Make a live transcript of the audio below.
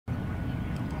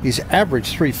He's averaged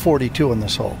 342 in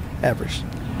this hole. Average.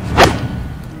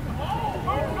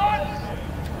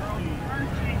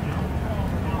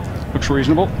 Looks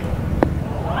reasonable.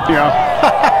 Yeah.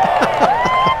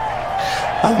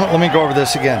 Let me go over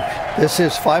this again. This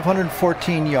is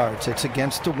 514 yards. It's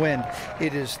against the wind.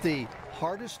 It is the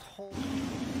hardest hole.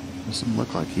 Doesn't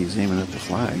look like he's aiming at the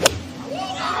flag.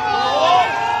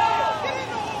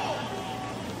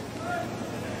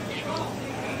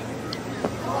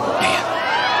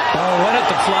 Oh, went at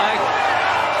the flag.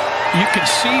 You could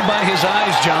see by his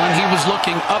eyes, John, he was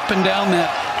looking up and down that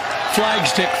flag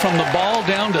stick from the ball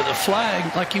down to the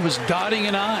flag like he was dotting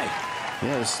an I.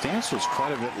 Yeah, the stance was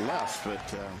quite a bit left, but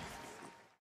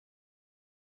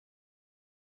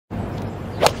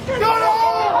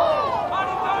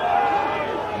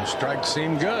The strike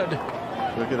seemed good.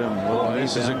 look at him. Boy,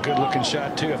 this is a good-looking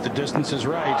shot, too, if the distance is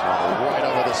right. Right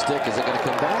over the stick. Is it going to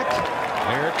come back?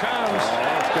 Here it comes.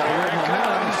 It's got a little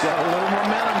momentum. It's got a little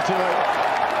momentum to it.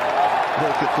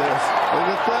 Look at this. Look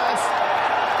at that.